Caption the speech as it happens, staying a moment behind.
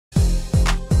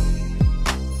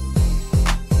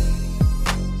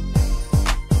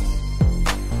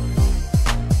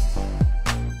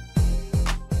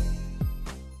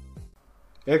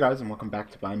Hey guys, and welcome back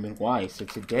to Y. So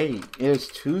today is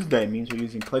Tuesday, means we're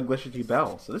using Plaguelicious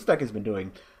Yubel. So this deck has been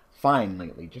doing fine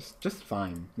lately, just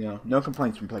fine. You know, no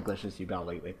complaints from Plaguelicious Yubel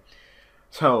lately.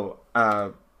 So,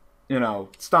 you know,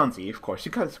 Stanzi, of course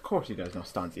you guys know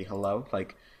Stanzi. Hello,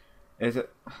 like, is it?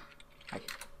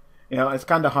 You know, it's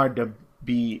kind of hard to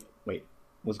be. Wait,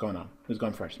 what's going on? Who's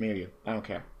going first? Me or you? I don't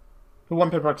care. Who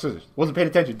won paper rock scissors? Wasn't paying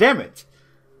attention. Damn it!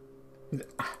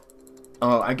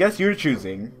 Oh, I guess you're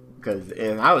choosing. Because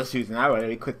if I was choosing, I would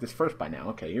already clicked this first by now.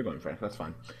 Okay, you're going first. That's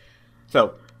fine. So,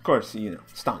 of course, you know,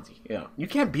 Stanzi. You know, you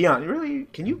can't be on... Really?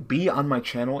 Can you be on my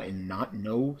channel and not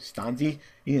know Stanzi?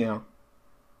 You know.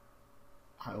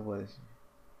 I was...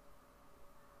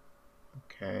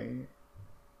 Okay.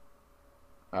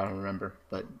 I don't remember,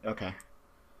 but okay.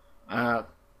 Uh,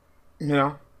 you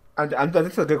know,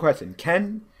 that's a good question.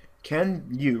 Can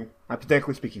you,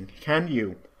 hypothetically speaking, can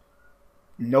you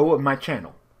know of my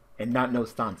channel and not know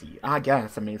Stanzi? I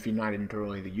guess. I mean, if you're not into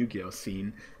really the Yu-Gi-Oh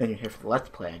scene, then you're here for the Let's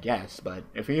Play, I guess. But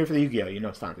if you're here for the Yu-Gi-Oh, you know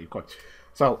Stanzi, of course.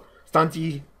 So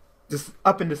Stanzi just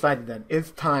up and decided that it's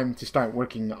time to start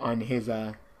working on his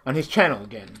channel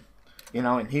again. You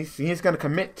know, and he's gonna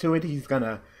commit to it. He's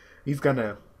gonna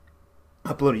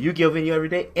upload a Yu-Gi-Oh video every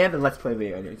day and a Let's Play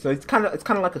video every day. So it's kind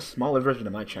of like a smaller version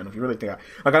of my channel if you really think.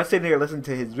 I gotta sit there and listen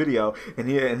to his video, and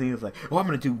he was like, "Oh, I'm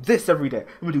gonna do this every day.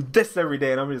 I'm gonna do this every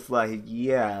day," and I'm just like,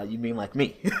 "Yeah, you mean like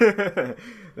me?"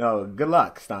 No, good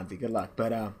luck, Stanzi. Good luck.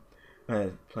 But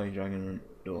playing Dragon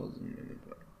Duels.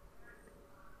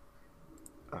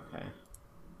 Okay,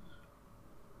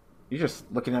 you're just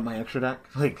looking at my extra deck,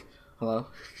 like, hello.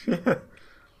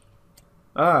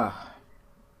 Ah.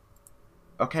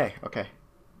 Okay. Okay.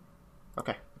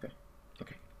 Okay. Okay.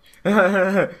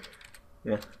 Okay.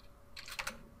 Yeah.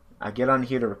 I get on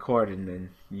here to record, and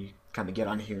then you kind of get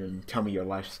on here and tell me your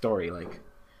life story. Like,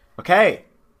 okay,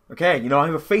 okay, you know, I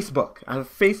have a Facebook. I have a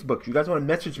Facebook. You guys want to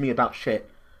message me about shit?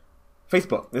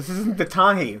 Facebook. This isn't the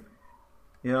time.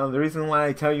 You know, the reason why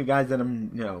I tell you guys that I'm,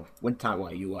 you know, one time,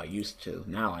 well, you used to.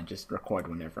 Now I just record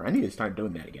whenever. I need to start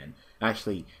doing that again.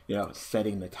 Actually, you know,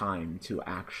 setting the time to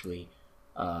actually,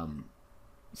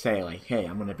 say like, hey,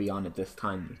 I'm gonna be on at this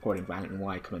time recording Valiant and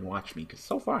Why, come and watch me. Because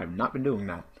so far I've not been doing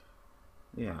that.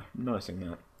 Yeah, I'm noticing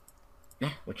that.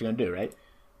 Yeah, what you gonna do, right?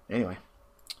 Anyway,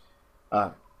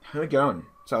 here we go.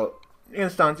 So, in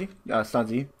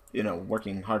Stanzi, you know,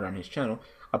 working hard on his channel,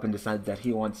 up and decides that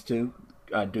he wants to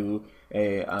do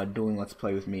a dueling Let's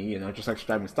Play with me, you know, just like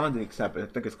Striving with Stanzi, except I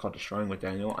think it's called Destroying with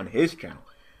Daniel on his channel.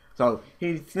 So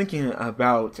he's thinking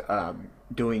about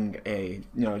doing a,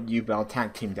 you know, Yubel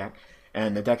tag team deck,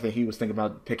 and the deck that he was thinking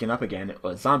about picking up again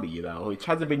was Zombie Yubel, which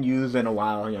hasn't been used in a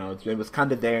while. You know, it was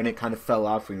kind of there and it kind of fell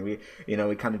off, and we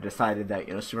kind of decided that,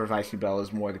 you know, Supervise Yubel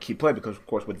is more the key play, because of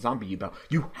course with Zombie Yubel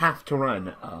you have to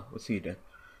run. Let's see, the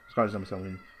cards I'm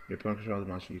selling. Your opponent controls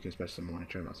the monster, you can special summon one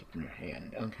turn monster from your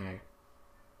hand. Okay.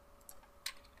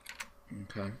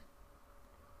 Okay.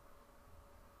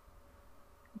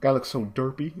 Guy looks so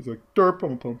derpy. He's like, derp,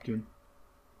 I'm a pumpkin.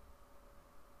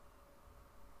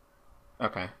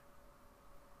 Okay.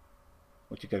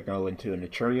 What, you gonna go into a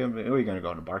Naturium? Or are you gonna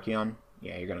go into Barkion?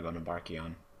 Yeah, you're gonna go into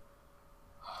Barkion.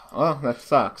 Oh, that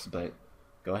sucks, but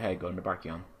go ahead, go into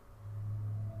Barkion.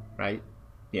 Right?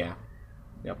 Yeah.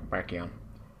 Yep, Barkion.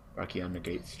 Barkion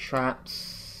negates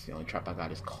traps. The only trap I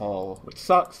got is Call, which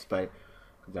sucks, but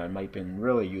that might have been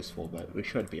really useful, but we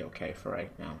should be okay for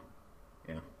right now.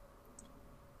 Yeah.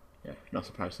 Yeah, no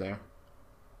surprise there.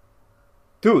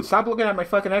 Dude, stop looking at my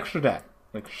fucking extra deck.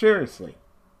 Like, seriously.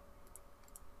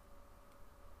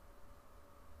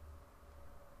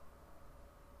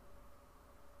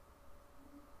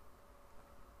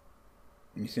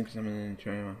 You think someone in the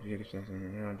train wants to take a second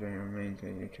and you're not doing your main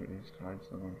thing, you treat these cards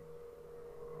so long.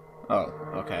 Oh,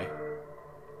 okay.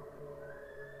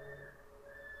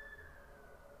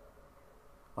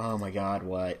 Oh my god,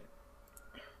 what?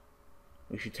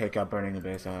 We should take out Burning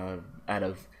Abyss out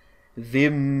of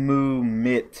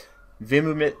Vimumit.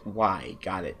 Vimumit Y,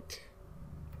 got it.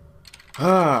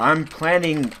 I'm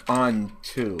planning on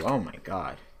 2. Oh my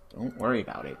god. Don't worry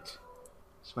about it.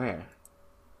 I swear.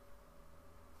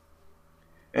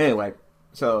 Anyway,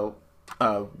 so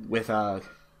with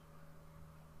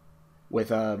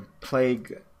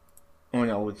Plague, oh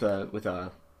no, with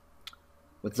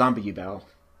Zombie Yubel,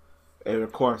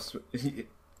 of course, so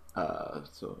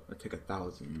I take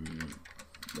 1,000.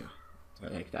 Yeah, so I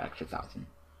take the extra 1,000.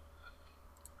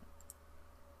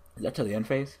 Is that till the end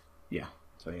phase? Yeah,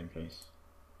 till the end phase.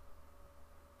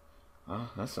 Oh,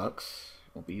 that sucks.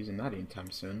 Won't be using that anytime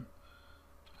soon.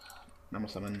 Normal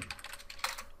summon.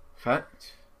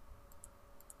 Effect.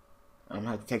 I'm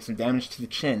gonna have to take some damage to the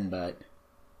chin, but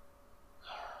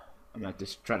I'm gonna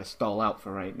just try to stall out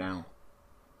for right now.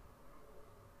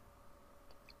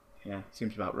 Yeah,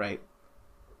 seems about right.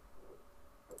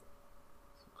 So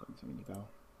go into Yubel. Go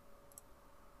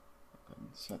ahead and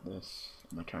set this.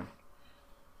 My turn.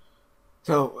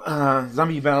 So,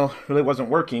 Zombie Yubel really wasn't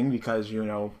working because, you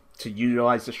know, to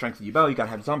utilize the strength of Yubel, you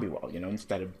gotta have Zombie Wall. You know,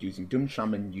 instead of using Doom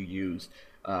Shaman, you use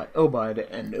Ilbud,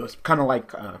 and it was kind of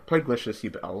like Plaguelicious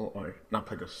Yubel, or not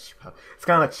Plaguelicious Yubel. It's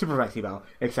kind of like Supervise Yubel,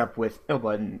 except with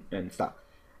Ilbud and stuff.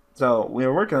 So we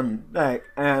were working on that,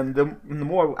 and the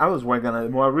more I was working on it, the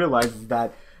more I realized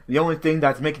that the only thing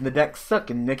that's making the deck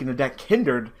suck and making the deck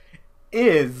hindered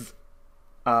is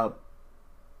Yubel.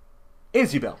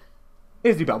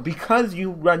 Is Yubel. Because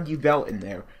you run Yubel in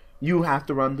there, you have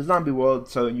to run the zombie world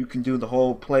so you can do the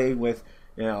whole play with,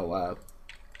 you know,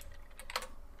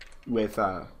 with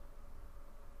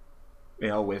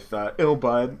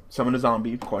Ilbud, summon a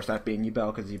zombie, of course that being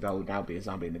Yubel, because Yubel would now be a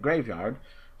zombie in the graveyard.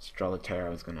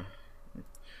 Strelataire is gonna...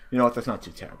 You know what, that's not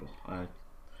too terrible.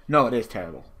 No, it is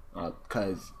terrible.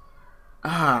 Because...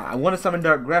 I want to summon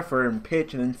Dark Grepher and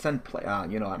pitch and then send play...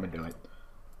 you know what, I'm gonna do it.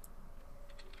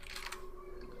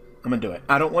 I'm gonna do it.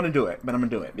 I don't want to do it, but I'm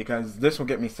gonna do it because this will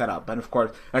get me set up. And of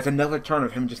course, that's another turn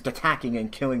of him just attacking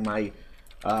and killing my,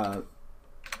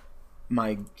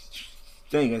 my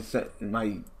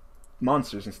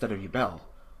monsters instead of Yubel.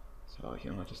 So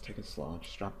you know, just take it slow.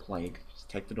 Just drop Plague. Just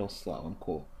take the duel slow. I'm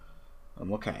cool.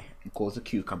 I'm okay. I'm cool as a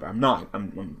cucumber. I'm not.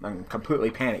 I'm completely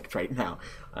panicked right now.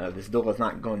 This duel is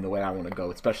not going the way I want to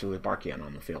go, especially with Barkian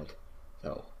on the field.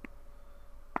 So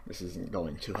this isn't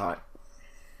going too hot.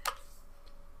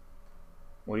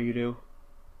 What do you do?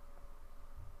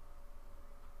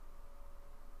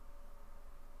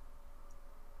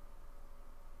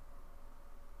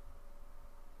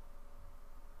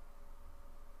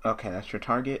 Okay, that's your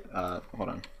target. Hold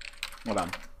on. Hold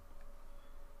on.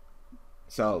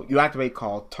 So, you activate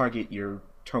call, target your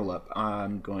Tulip.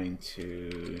 I'm going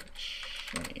to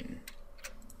chain.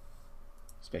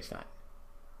 Space that.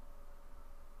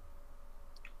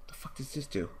 What the fuck does this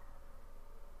do?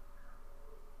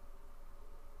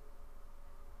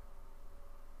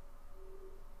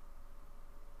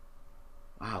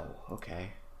 Wow,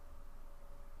 okay.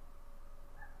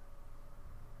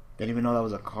 Didn't even know that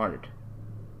was a card.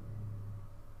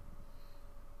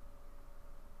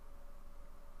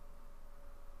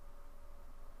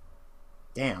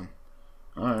 Damn.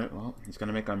 Alright, well, he's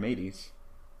gonna make our mateys.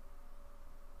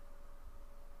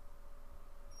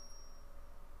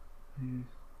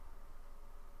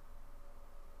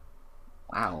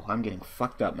 Wow, I'm getting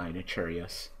fucked up, my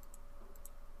Naturius.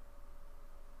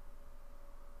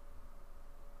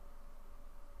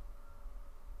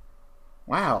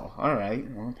 Wow, alright.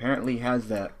 Well, apparently he has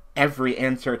the every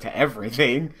answer to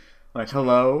everything. Like,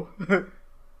 hello?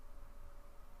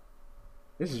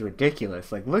 This is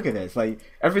ridiculous. Like, look at this. Like,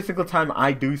 every single time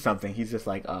I do something, he's just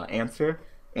like, answer,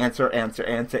 answer, answer,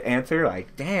 answer, answer.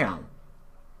 Like, damn.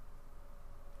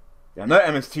 Yeah, another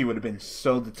MST would have been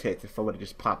so the tits if I would have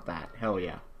just popped that. Hell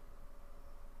yeah.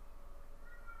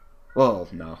 Well,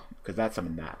 no, because that's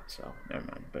something that, so never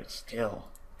mind. But still,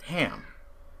 damn.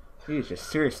 He is just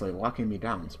seriously locking me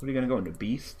down. So what are you going to go into,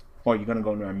 Beast? Or are you going to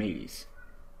go into Armades?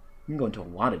 You can go into a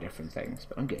lot of different things,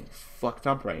 but I'm getting fucked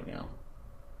up right now.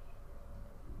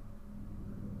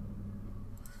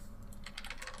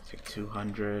 Take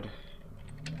 200.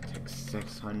 Take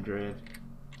 600.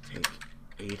 Take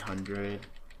 800.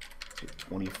 Take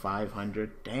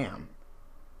 2,500. Damn.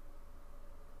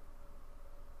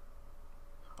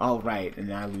 Oh, right, and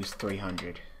then I lose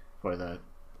 300 for the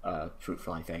fruit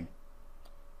fly thing.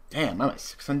 Damn, I'm at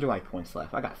 600 life points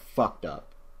left. I got fucked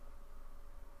up.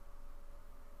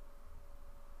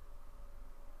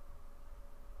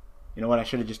 You know what? I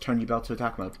should have just turned Yubel to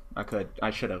attack mode. I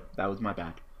should have. That was my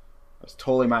bad. That was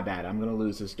totally my bad. I'm gonna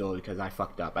lose this duel because I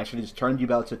fucked up. I should have just turned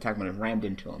Yubel to attack mode and rammed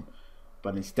into him.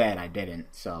 But instead, I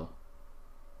didn't, so...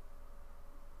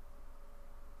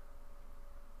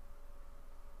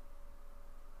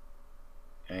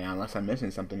 Yeah, unless I'm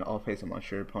missing something, all face a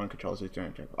monster your opponent controls each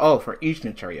turn. Oh, for each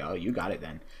Naturia. Oh, you got it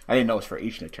then. I didn't know it was for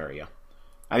each Naturia.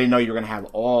 I didn't know you were going to have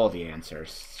all the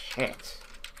answers. Shit.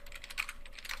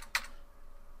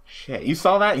 Shit. You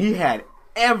saw that? He had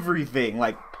everything.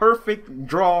 Like, perfect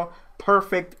draw,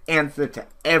 perfect answer to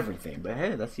everything. But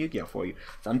hey, that's Yu-Gi-Oh! For you.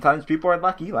 Sometimes people are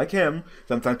lucky, like him.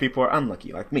 Sometimes people are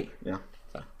unlucky, like me. You know?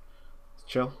 So,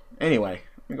 chill. Anyway,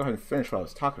 let me go ahead and finish what I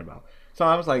was talking about. So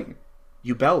I was like...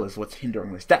 Yubel is what's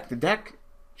hindering this deck. The deck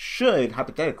should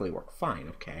hypothetically work fine,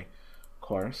 okay? Of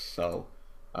course, so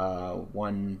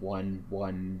 1, 1,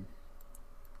 1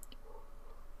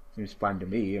 seems fine to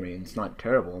me. I mean, it's not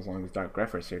terrible as long as Dark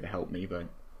Grepher is here to help me, but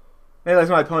Unless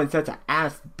my opponent sets an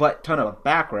ass butt ton of a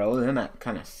back row, then that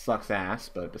kind of sucks ass.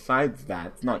 But besides that,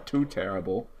 it's not too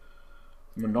terrible.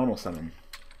 I'm a normal summon.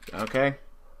 Okay.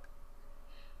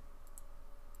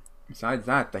 Besides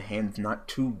that, the hand's not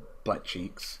too butt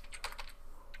cheeks.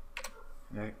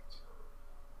 Next.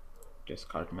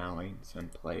 Discard Mally,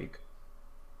 send Plague.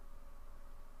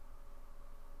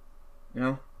 You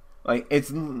know? Like,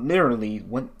 it's literally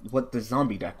what the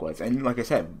zombie deck was. And like I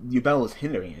said, Yubel was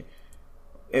hindering it.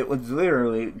 It was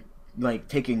literally like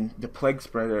taking the Plague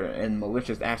Spreader and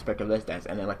malicious aspect of this deck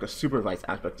and then like a Supervise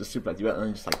aspect of Supervise Yubel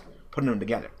and just like putting them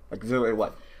together. Like literally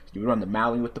what? You would run the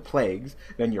Mally with the Plagues,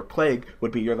 then your Plague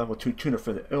would be your level 2 tuner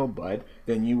for the Illbud,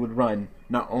 then you would run,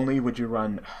 not only would you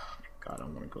run, oh god, I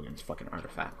don't want to go against fucking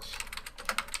artifacts.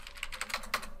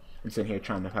 I'm sitting here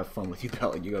trying to have fun with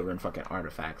Yubel and you go run fucking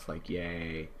artifacts, like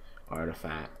yay,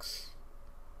 artifacts.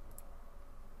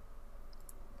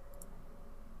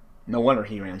 No wonder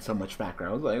he ran so much back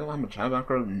row. I was like, oh, how much back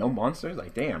row? No monsters?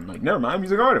 Like, damn. Like, never mind, I'm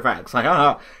using artifacts. Like,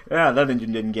 yeah, that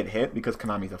engine didn't get hit because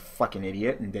Konami's a fucking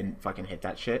idiot and didn't fucking hit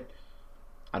that shit.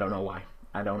 I don't know why.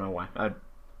 I don't know why. I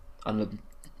don't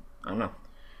know.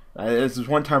 This is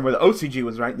one time where the OCG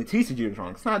was right and the TCG was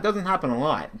wrong. It doesn't happen a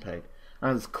lot, but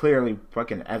that was clearly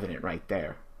fucking evident right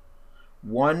there.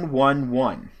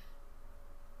 1-1-1.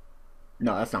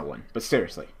 No, that's not one. But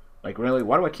seriously. Like, really?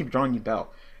 Why do I keep drawing Yubel?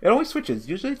 It always switches.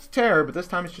 Usually it's Terror, but this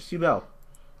time it's just Yubel.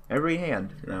 Every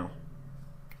hand. No.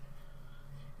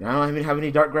 And I don't even have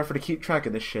any Dark Grepher to keep track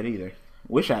of this shit either.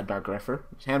 Wish I had Dark Grepher.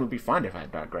 This hand would be fine if I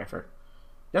had Dark Grepher.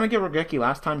 Didn't I get Koa'ki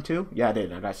last time too? Yeah, I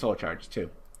did. I got Soul Charge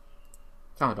too.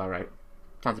 Sounds about right.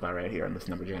 Sounds about right here on this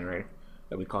number generator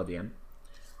that we called the end.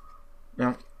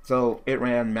 Now, so it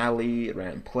ran Mally, it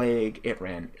ran Plague, it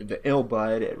ran the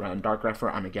Illbud, it ran Dark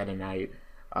Grepher, Armageddonite.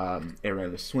 It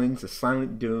ran the Swings, the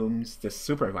Silent Dooms, the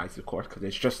Supervise, of course, because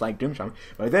it's just like Doom Shaman.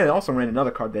 But then it also ran another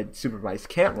card that Supervise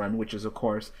can't run, which is, of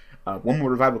course, one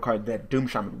more revival card that Doom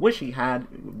Shaman wish he had,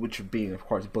 which would be, of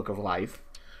course, Book of Life.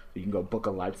 So you can go Book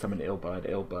of Life, summon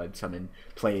Illbud, summon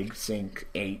Plague, Sync,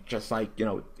 8, just like,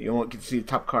 you won't get to see the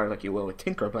top card like you will with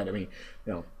Tinker, but, I mean,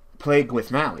 Plague with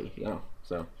Mally,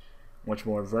 so much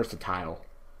more versatile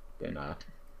than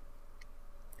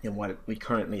what we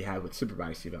currently have with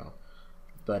Supervise Yubel.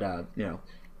 But,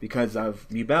 because of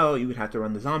Yubel, you would have to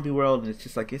run the Zombie World, and it's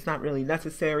just like, it's not really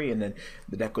necessary, and then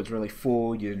the deck was really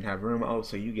full, you didn't have room, oh,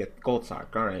 so you get Gold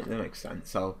Sark, alright, that makes sense.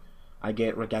 So, I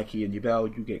get Koa'ki and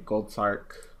Yubel, you get Gold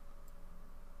Sark.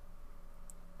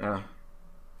 What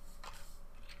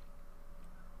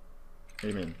do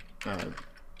you mean?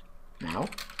 Now?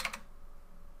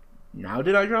 Now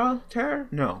did I draw Terror?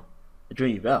 No. I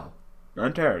drew Yubel.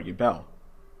 Not Terror, Yubel.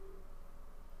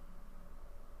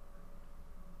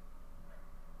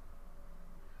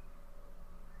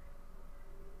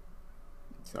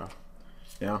 So,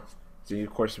 so of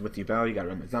course with Yubel, you gotta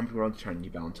run the Zombie World, turn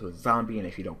Yubel into a zombie, and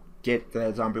if you don't get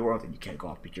the Zombie World, then you can't go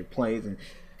off with your plays, and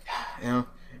and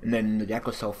then the deck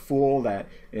was so full that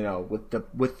with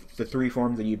the three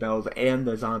forms of Yubels and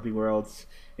the Zombie Worlds,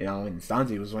 and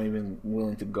Sanzi was not even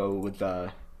willing to go with I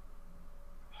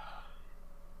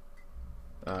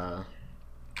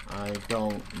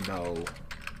don't know.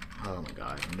 Oh my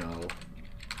god, no.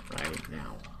 Right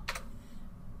now.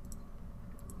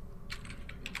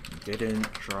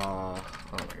 Didn't draw.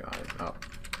 Oh my god. Oh.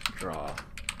 Draw.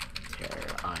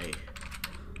 Terror. I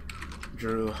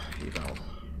drew Yubel.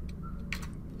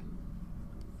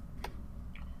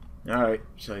 Alright,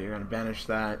 so you're gonna banish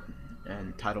that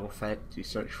and title effect. You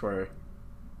search for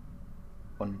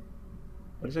one.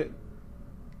 What is it?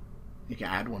 You can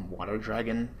add one Water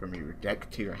Dragon from your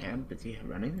deck to your hand. Does he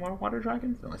run any more Water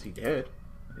Dragons? Unless he did.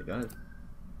 He does.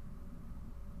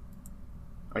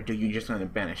 Or do you just want to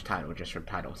banish title just for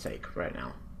title's sake right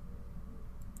now?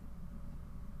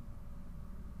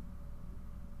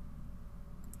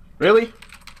 Really?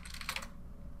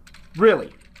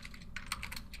 Really?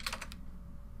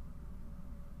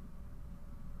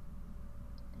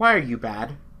 Why are you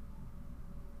bad?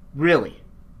 Really?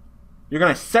 You're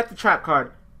gonna set the trap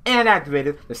card and activate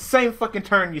it the same fucking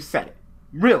turn you set it.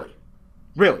 Really?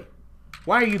 Really?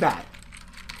 Why are you bad?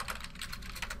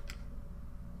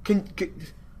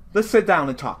 Let's sit down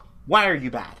and talk. Why are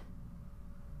you bad?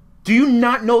 Do you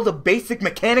not know the basic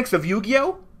mechanics of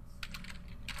Yu-Gi-Oh?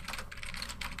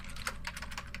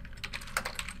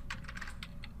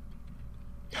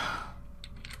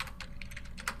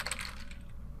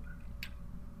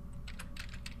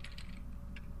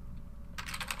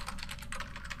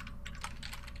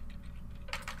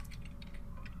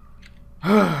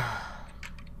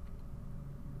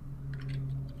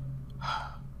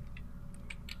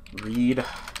 Read a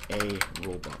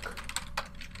rulebook.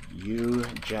 You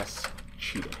just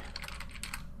cheated.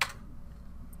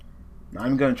 Now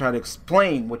I'm gonna try to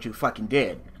explain what you fucking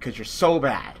did, because you're so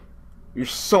bad. You're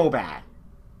so bad.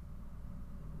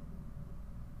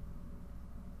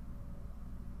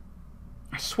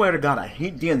 I swear to God, I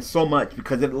hate DN so much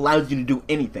because it allows you to do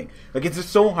anything. Like, it's just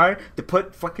so hard to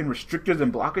put fucking restrictors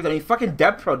and blockers. I mean, fucking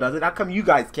DevPro does it. How come you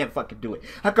guys can't fucking do it?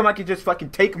 How come I can just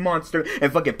fucking take a monster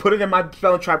and fucking put it in my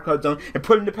spell and trap card zone and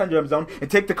put it in the pendulum zone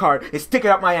and take the card and stick it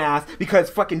up my ass because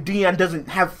fucking DN doesn't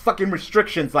have fucking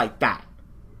restrictions like that?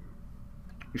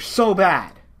 You're so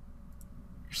bad.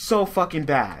 You're so fucking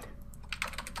bad.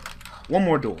 One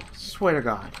more duel. Swear to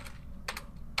God.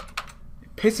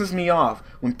 It pisses me off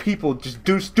when people just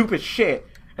do stupid shit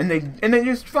and they're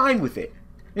just fine with it.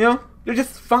 You know? They're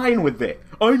just fine with it.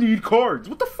 I need cards.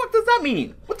 What the fuck does that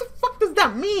mean? What the fuck does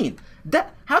that mean?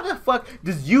 How the fuck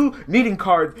does you needing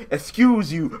cards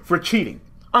excuse you for cheating?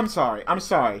 I'm sorry. I'm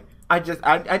sorry.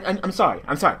 I'm sorry.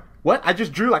 I'm sorry. What? I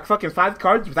just drew like fucking 5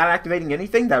 cards without activating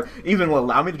anything that even will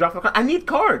allow me to draw 5 cards? I need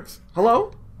cards.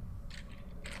 Hello?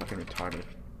 Fucking retarded.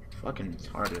 Fucking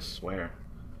retarded, I swear.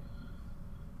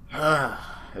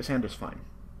 This hand is fine.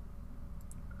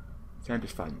 This hand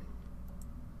is fine.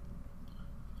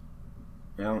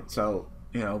 You know, so,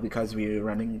 you know, because we were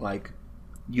running like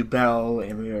Yubel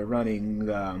and we were running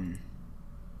the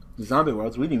Zombie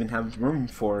Worlds, we didn't even have room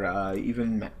for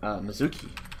even Mizuki.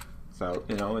 So,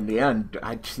 you know, in the end,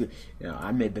 I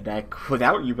made the deck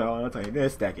without Yubel. I'll tell you,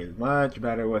 this deck is much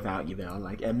better without Yubel,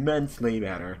 like immensely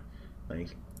better. Like,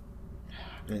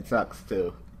 and it sucks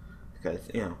too, because,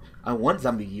 you know, I want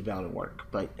Zombie Yubel to work,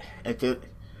 but it's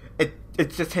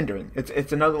just hindering.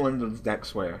 It's another one of those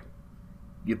decks where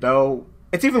Yubel,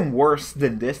 it's even worse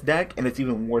than this deck, and it's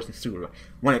even worse than Supervise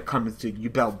when it comes to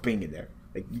Yubel being in there.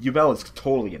 Like, Yubel is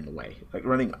totally in the way, like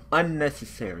running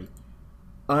unnecessary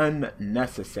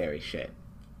shit.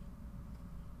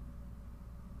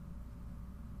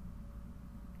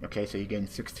 Okay, so you're getting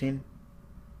 16.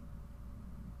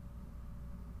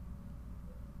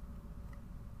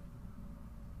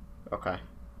 Okay.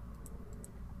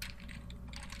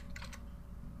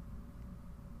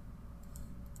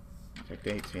 Take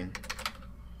the 18.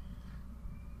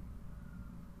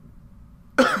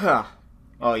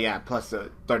 Oh yeah, plus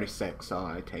 36, so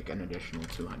I take an additional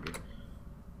 200.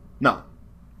 No,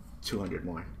 200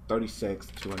 more. 36,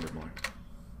 200 more.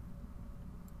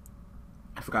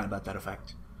 I forgot about that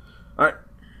effect. Alright.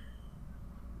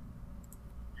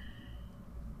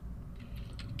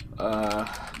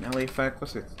 Melee effect,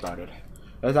 let's get started.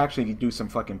 Let's actually do some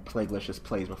fucking Plaguelicious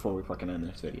plays before we fucking end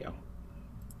this video.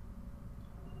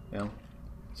 You know?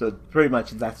 So pretty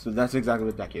much that's exactly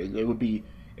what the deck is.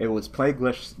 It was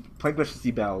Plaguelicious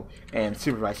Yubel and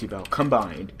Supervise Yubel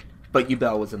combined, but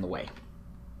Yubel was in the way.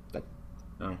 But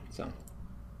so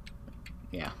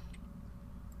yeah.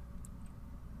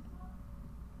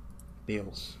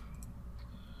 Deals.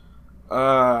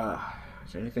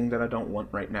 Is there anything that I don't want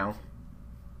right now?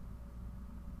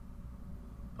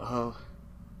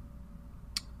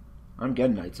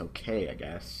 Armageddon Knight's okay, I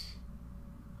guess.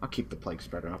 I'll keep the Plague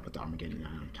Spreader up with the Armageddon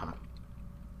Knight on top.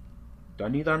 Do I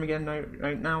need the Armageddon Knight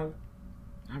right now?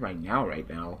 Not right now, right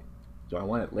now. Do I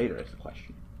want it later is the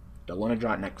question. Do I want to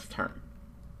draw it next turn?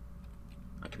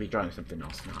 I could be drawing something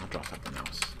else now. I'll draw something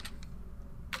else.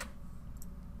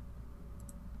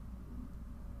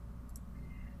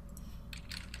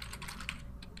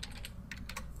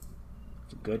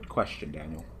 It's a good question,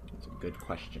 Daniel. It's a good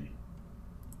question.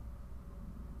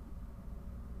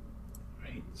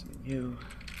 Right, some of you.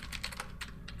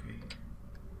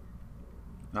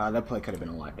 That play could have been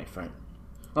a lot different.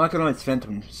 Well, I could only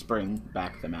Phantom Spring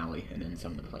back the Mally and then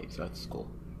some of the plays, so that's cool.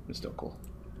 It's still cool.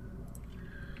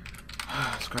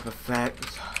 Scrap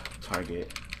effects,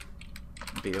 target,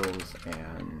 Bills,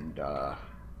 and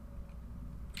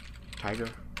Tiger.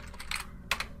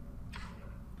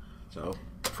 So,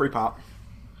 free pop.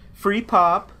 Free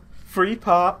pop! Free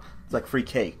pop! It's like free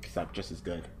cake, except just as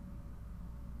good.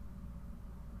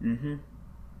 Mm-hmm.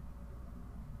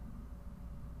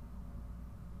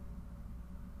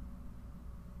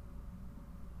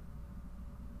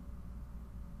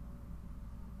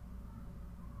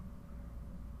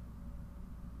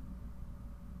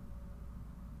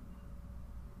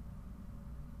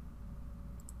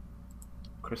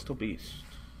 Crystal Beast.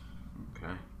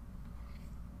 Okay.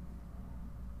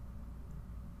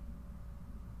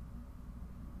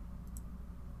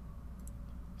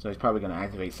 So he's probably going to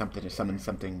activate something to summon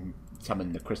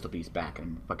the Crystal Beast back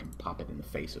and fucking pop it in the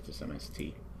face with this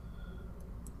MST.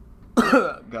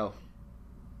 Go.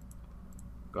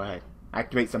 Go ahead.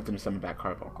 Activate something to summon back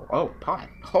Carbuncle. Oh, pot.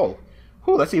 Oh.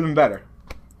 Whew, that's even better.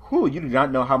 whew, you do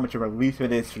not know how much of a relief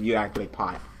it is for you to activate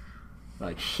pot.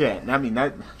 Like, shit. I mean,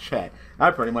 shit. I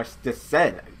pretty much just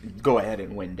said, go ahead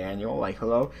and win, Daniel. Like,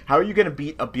 hello? How are you going to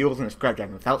beat a Beals and a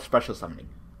Scrapdragon without special summoning?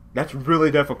 That's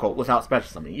really difficult without special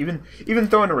summoning. Even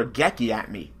throwing a Regeki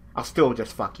at me, I'll still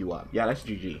just fuck you up. Yeah, that's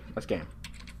GG. That's game.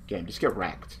 Game. Just get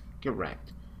wrecked. Get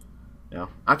wrecked. You know?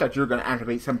 I thought you were going to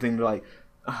activate something like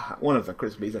one of the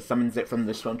Crispies that summons it from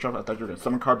the Stone Trump. I thought you were going to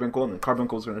summon Carbuncle, and then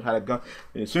Carbuncle's going to try to go.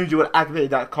 And as soon as you would activate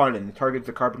that card and target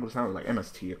the Carbuncle sound, like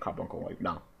MST or Carbuncle, like,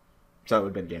 no. So it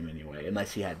would have been game anyway,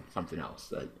 unless he had something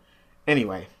else.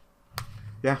 Anyway,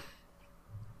 yeah.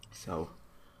 So,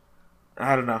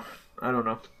 I don't know.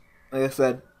 Like I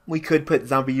said, we could put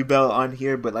Zombie Yubel on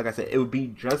here, but like I said, it would be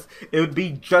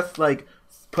just like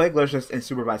Plaguelicious and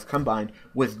Supervise combined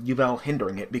with Yubel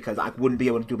hindering it, because I wouldn't be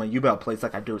able to do my Yubel plays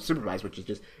like I do with Supervise, which is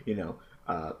just,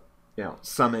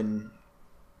 summon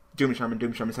Doom Shaman,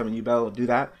 summon Yubel, do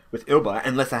that with Ilba,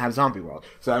 unless I have Zombie World.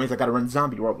 So that means I gotta run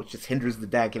Zombie World, which just hinders the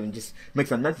deck and just makes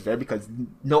it unnecessary, because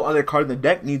no other card in the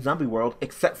deck needs Zombie World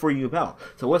except for Yubel.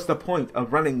 So what's the point of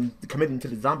committing to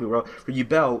the Zombie World for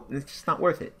Yubel? It's just not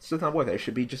worth it. It's just not worth it. It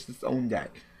should be just its own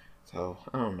deck. So,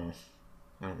 I don't know.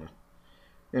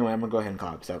 Anyway, I'm gonna go ahead and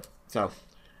call it. So,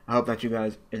 I hope that you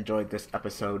guys enjoyed this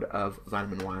episode of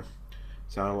Vitamin Y.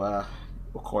 So,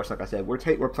 of course, like I said, we're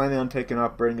planning on taking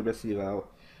off Burning Abyss Yubel.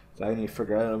 So I need to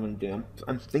figure out what I'm going to do.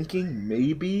 I'm thinking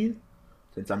maybe,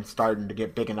 since I'm starting to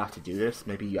get big enough to do this,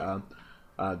 maybe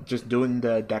just doing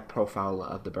the deck profile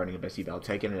of the Burning Abyss Yubel,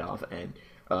 taking it off, and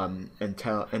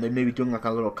then maybe doing like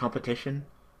a little competition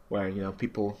where,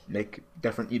 people make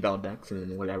different Yubel decks, and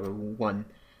then whatever one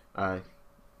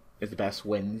is the best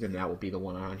wins, and that will be the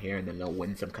one on here, and then they'll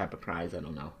win some type of prize. I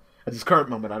don't know. At this current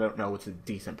moment, I don't know what's a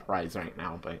decent prize right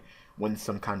now, but win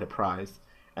some kind of prize.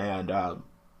 And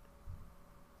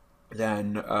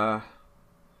then,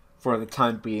 for the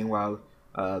time being, while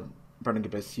Burning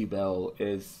Abyss Yubel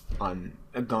is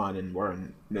gone, and we're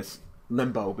in this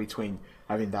limbo between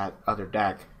having that other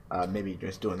deck, maybe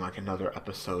just doing like another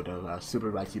episode of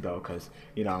Supervise Yubel, because,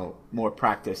 more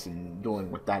practice and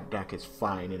doing with that deck is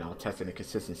fine, testing the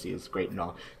consistency is great and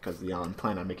all, because, I'm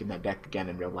planning on making that deck again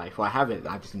in real life. Well, I have it,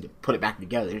 I just need to put it back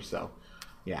together, so,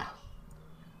 yeah.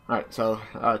 Alright, so,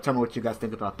 tell me what you guys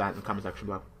think about that in the comment section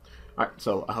below. Alright,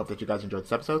 so I hope that you guys enjoyed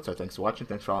this episode, so thanks for watching,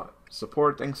 thanks for all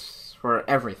support, thanks for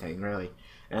everything, really.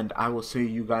 And I will see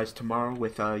you guys tomorrow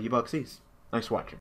with Yubel XYZ. Thanks for watching.